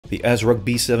The ASRock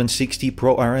B760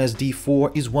 Pro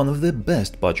RSD4 is one of the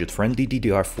best budget-friendly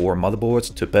DDR4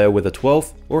 motherboards to pair with a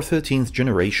 12th or 13th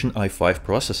generation i5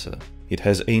 processor. It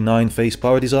has a 9-phase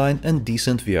power design and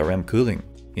decent VRM cooling.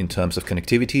 In terms of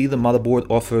connectivity, the motherboard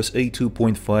offers a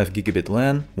 2.5 gigabit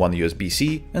LAN, 1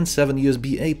 USB-C and 7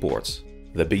 USB-A ports.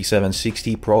 The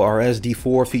B760 Pro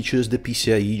RSD4 features the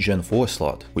PCIe Gen 4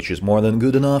 slot, which is more than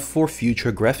good enough for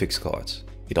future graphics cards.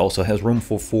 It also has room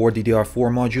for 4 DDR4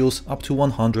 modules up to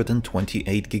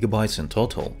 128 GB in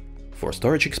total. For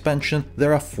storage expansion,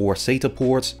 there are 4 SATA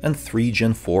ports and 3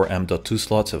 Gen 4 M.2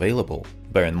 slots available.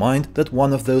 Bear in mind that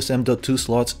one of those M.2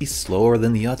 slots is slower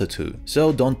than the other two,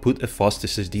 so don't put a fast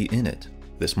SSD in it.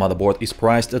 This motherboard is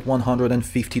priced at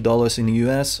 $150 in the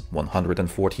US,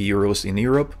 140 euros in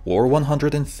Europe, or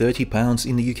 £130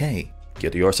 in the UK.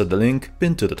 Get yours at the link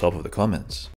pinned to the top of the comments.